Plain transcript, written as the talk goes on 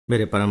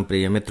मेरे परम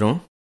प्रिय मित्रों,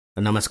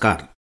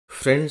 नमस्कार।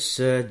 फ्रेंड्स,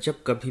 जब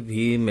कभी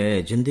भी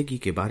मैं जिंदगी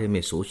के बारे में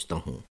सोचता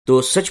हूँ तो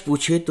सच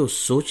पूछे तो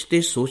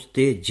सोचते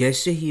सोचते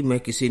जैसे ही मैं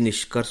किसी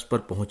निष्कर्ष पर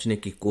पहुंचने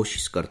की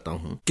कोशिश करता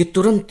हूँ कि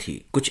तुरंत ही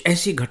कुछ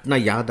ऐसी घटना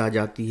याद आ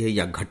जाती है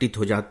या घटित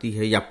हो जाती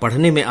है या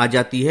पढ़ने में आ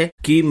जाती है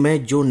कि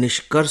मैं जो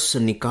निष्कर्ष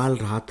निकाल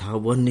रहा था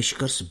वह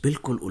निष्कर्ष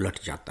बिल्कुल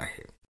उलट जाता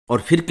है।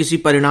 और फिर किसी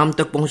परिणाम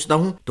तक पहुंचता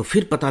हूं तो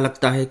फिर पता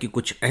लगता है कि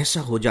कुछ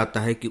ऐसा हो जाता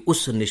है कि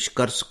उस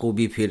निष्कर्ष को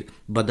भी फिर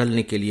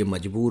बदलने के लिए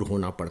मजबूर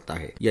होना पड़ता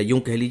है, या यूं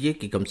कह लीजिए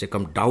कि कम से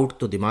कम डाउट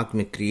तो दिमाग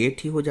में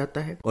क्रिएट ही हो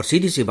जाता है। और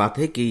सीधी सी बात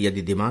है कि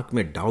यदि दिमाग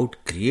में डाउट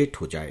क्रिएट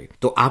हो जाए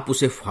तो आप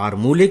उसे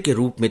फार्मूले के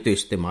रूप में तो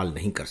इस्तेमाल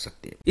नहीं कर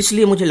सकते।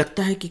 इसलिए मुझे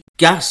लगता है कि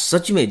क्या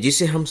सच में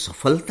जिसे हम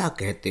सफलता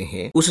कहते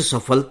हैं उस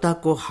सफलता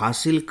को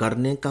हासिल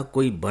करने का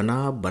कोई बना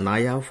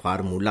बनाया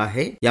फार्मूला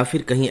है, या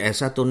फिर कहीं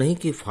ऐसा तो नहीं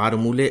कि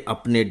फार्मूले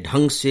अपने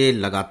ढंग से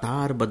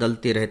लगातार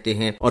बदलते रहते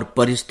हैं और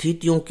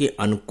परिस्थितियों के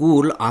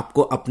अनुकूल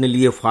आपको अपने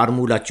लिए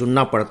फार्मूला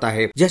चुनना पड़ता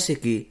है। जैसे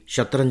कि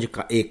शतरंज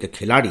का एक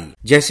खिलाड़ी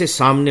जैसे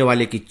सामने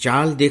वाले की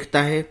चाल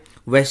देखता है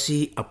वैसे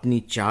ही अपनी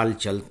चाल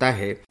चलता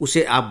है।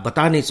 उसे आप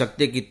बता नहीं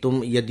सकते कि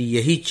तुम यदि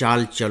यही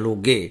चाल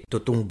चलोगे तो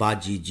तुम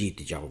बाजी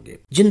जीत जाओगे।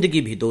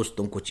 जिंदगी भी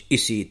दोस्तों कुछ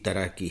इसी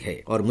तरह की है,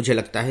 और मुझे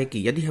लगता है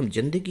कि यदि हम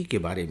जिंदगी के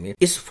बारे में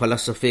इस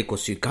फलसफे को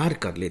स्वीकार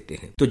कर लेते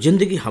हैं तो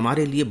जिंदगी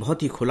हमारे लिए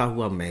बहुत ही खुला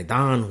हुआ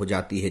मैदान हो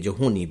जाती है, जो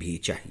होनी भी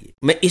चाहिए।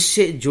 मैं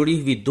इससे जुड़ी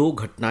हुई दो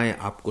घटनाएं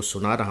आपको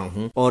सुना रहा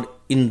हूं, और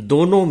इन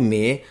दोनों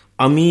में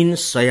अमीन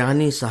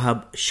सयानी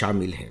साहब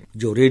शामिल हैं,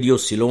 जो रेडियो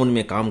सिलोन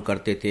में काम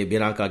करते थे।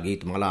 बिना का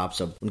गीतमाला आप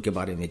सब उनके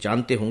बारे में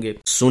जानते होंगे,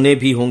 सुने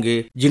भी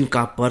होंगे,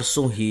 जिनका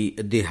परसों ही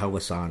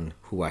देहावसान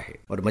हुआ है।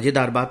 और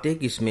मजेदार बात है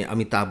कि इसमें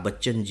अमिताभ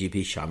बच्चन जी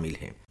भी शामिल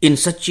हैं। इन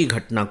सच्ची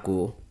घटना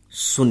को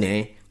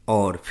सुने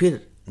और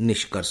फिर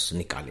निष्कर्ष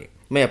निकाले।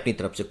 मैं अपनी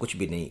तरफ से कुछ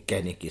भी नहीं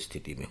कहने की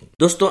स्थिति में हूँ।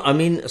 दोस्तों,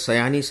 अमीन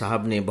सयानी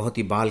साहब ने बहुत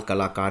ही बाल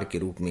कलाकार के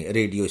रूप में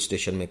रेडियो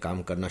स्टेशन में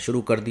काम करना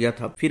शुरू कर दिया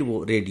था। फिर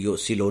वो रेडियो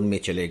सिलोन में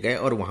चले गए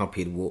और वहां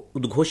फिर वो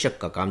उद्घोषक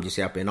का काम,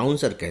 जिसे आप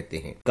अनाउंसर कहते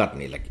हैं,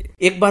 करने लगे।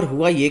 एक बार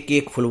हुआ ये कि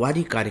एक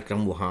फुलवारी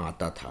कार्यक्रम वहां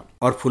आता था,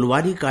 और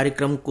फुलवारी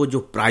कार्यक्रम को जो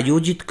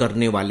प्रायोजित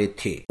करने वाले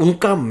थे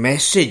उनका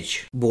मैसेज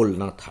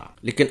बोलना था।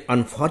 लेकिन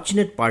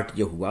अनफॉर्चुनेट पार्ट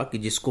ये हुआ कि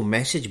जिसको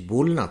मैसेज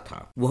बोलना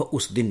था वह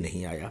उस दिन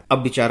नहीं आया। अब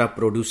बेचारा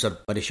प्रोड्यूसर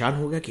परेशान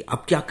हो गया कि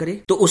अब क्या करे।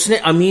 तो उसने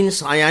अमीन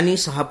सयानी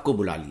साहब को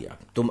बुला लिया,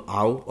 तुम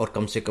आओ और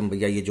कम से कम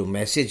भैया ये जो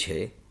मैसेज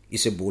है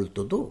इसे बोल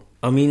तो दो।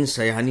 अमीन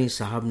सयानी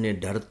साहब ने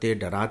डरते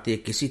डराते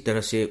किसी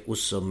तरह से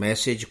उस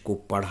मैसेज को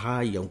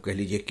पढ़ा, या कह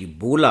लीजिए कि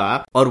बोला,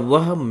 और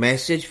वह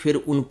मैसेज फिर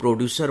उन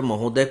प्रोड्यूसर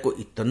महोदय को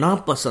इतना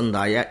पसंद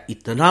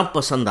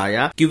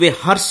आया कि वे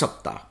हर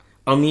सप्ताह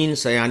अमीन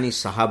सयानी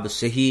साहब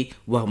से ही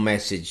वह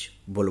मैसेज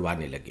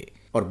बुलवाने लगे।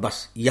 और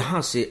बस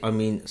यहां से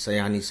अमीन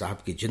सयानी साहब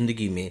की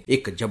जिंदगी में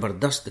एक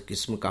जबरदस्त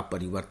किस्म का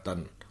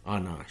परिवर्तन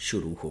आना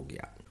शुरू हो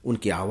गया।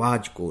 उनकी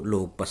आवाज को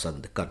लोग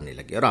पसंद करने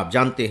लगे, और आप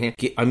जानते हैं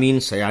कि अमीन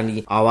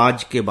सयानी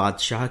आवाज के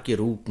बादशाह के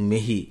रूप में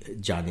ही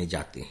जाने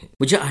जाते हैं।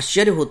 मुझे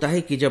आश्चर्य होता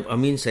है कि जब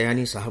अमीन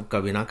सयानी साहब का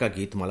बिना का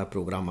गीतमाला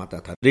प्रोग्राम आता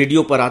था,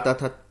 रेडियो पर आता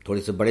था,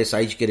 थोड़े से बड़े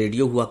साइज के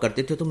रेडियो हुआ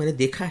करते थे, तो मैंने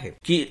देखा है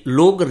कि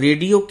लोग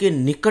रेडियो के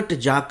निकट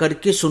जाकर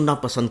के सुनना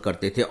पसंद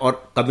करते थे।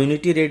 और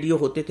कम्युनिटी रेडियो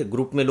होते थे,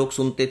 ग्रुप में लोग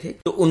सुनते थे,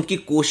 तो उनकी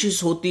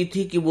कोशिश होती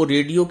थी कि वो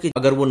रेडियो के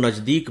अगर वो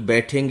नजदीक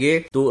बैठेंगे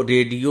तो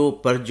रेडियो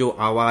पर जो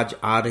आवाज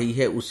आ रही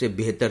है उसे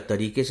बेहतर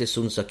तरीके से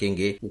सुन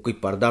सकेंगे। वो कोई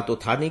पर्दा तो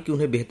था नहीं कि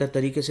उन्हें बेहतर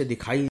तरीके से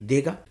दिखाई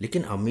देगा,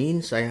 लेकिन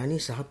अमीन सयानी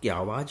साहब की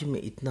आवाज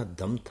में इतना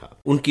दम था,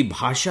 उनकी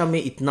भाषा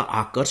में इतना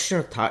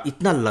आकर्षण था,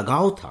 इतना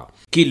लगाव था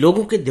कि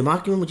लोगों के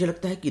दिमाग में मुझे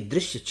लगता है कि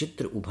दृश्य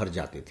चित्र उभर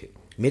जाते थे।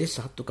 मेरे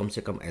साथ तो कम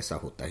से कम ऐसा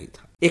होता ही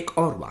था। एक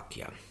और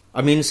वाकया,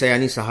 अमीन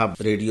सयानी साहब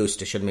रेडियो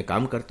स्टेशन में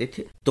काम करते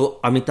थे, तो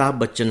अमिताभ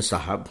बच्चन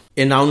साहब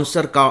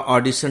अनाउंसर का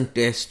ऑडिशन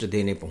टेस्ट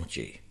देने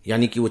पहुंचे।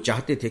 यानी कि वो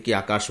चाहते थे कि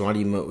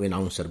आकाशवाणी में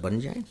अनाउंसर बन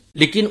जाएं,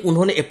 लेकिन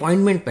उन्होंने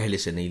अपॉइंटमेंट पहले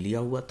से नहीं लिया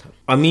हुआ था।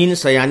 अमीन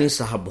सयानी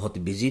साहब बहुत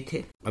बिजी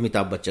थे,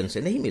 अमिताभ बच्चन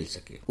से नहीं मिल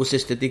सके। उस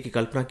स्थिति की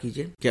कल्पना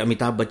कीजिए कि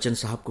अमिताभ बच्चन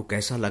साहब को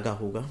कैसा लगा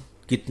होगा,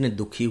 कितने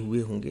दुखी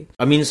हुए होंगे।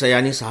 अमीन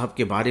सयानी साहब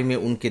के बारे में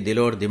उनके दिल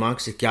और दिमाग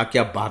से क्या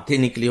क्या बातें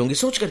निकली होंगी,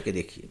 सोच करके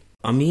देखिए।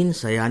 अमीन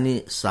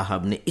सयानी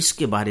साहब ने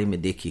इसके बारे में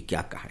देखिए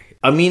क्या कहा है।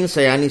 अमीन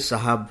सयानी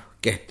साहब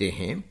कहते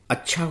हैं,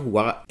 अच्छा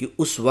हुआ कि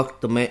उस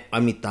वक्त मैं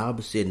अमिताभ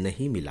से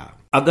नहीं मिला,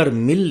 अगर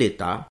मिल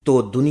लेता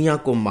तो दुनिया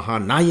को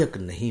महानायक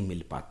नहीं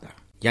मिल पाता।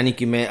 यानी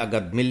कि मैं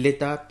अगर मिल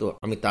लेता तो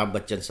अमिताभ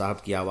बच्चन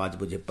साहब की आवाज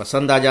मुझे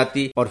पसंद आ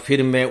जाती, और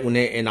फिर मैं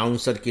उन्हें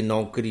अनाउंसर की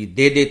नौकरी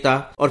दे देता,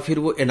 और फिर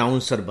वो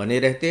अनाउंसर बने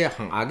रहते।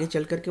 हाँ, आगे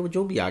चल करके वो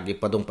जो भी आगे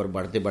पदों पर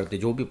बढ़ते बढ़ते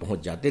जो भी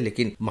पहुंच जाते,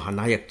 लेकिन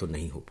महानायक तो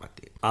नहीं हो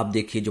पाते। आप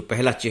देखिए, जो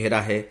पहला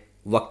चेहरा है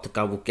वक्त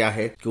का वो क्या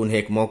है कि उन्हें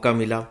एक मौका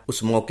मिला,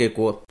 उस मौके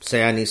को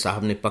सयानी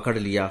साहब ने पकड़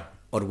लिया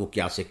और वो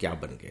क्या से क्या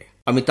बन गए।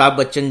 अमिताभ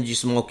बच्चन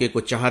जिस मौके को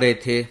चाह रहे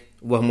थे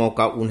वह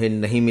मौका उन्हें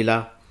नहीं मिला,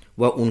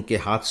 वह उनके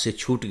हाथ से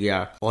छूट गया,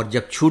 और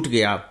जब छूट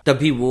गया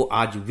तभी वो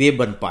आज वे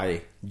बन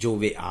पाए जो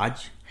वे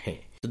आज हैं।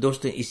 तो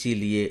दोस्तों,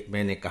 इसीलिए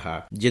मैंने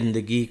कहा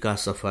जिंदगी का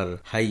सफर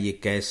है ये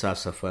कैसा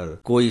सफर,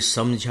 कोई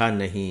समझा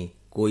नहीं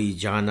कोई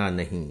जाना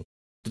नहीं।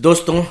 तो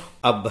दोस्तों,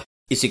 अब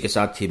इसी के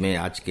साथ ही मैं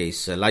आज के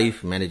इस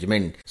लाइफ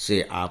मैनेजमेंट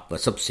से आप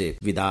सबसे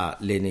विदा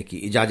लेने की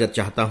इजाजत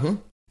चाहता हूं।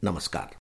 नमस्कार।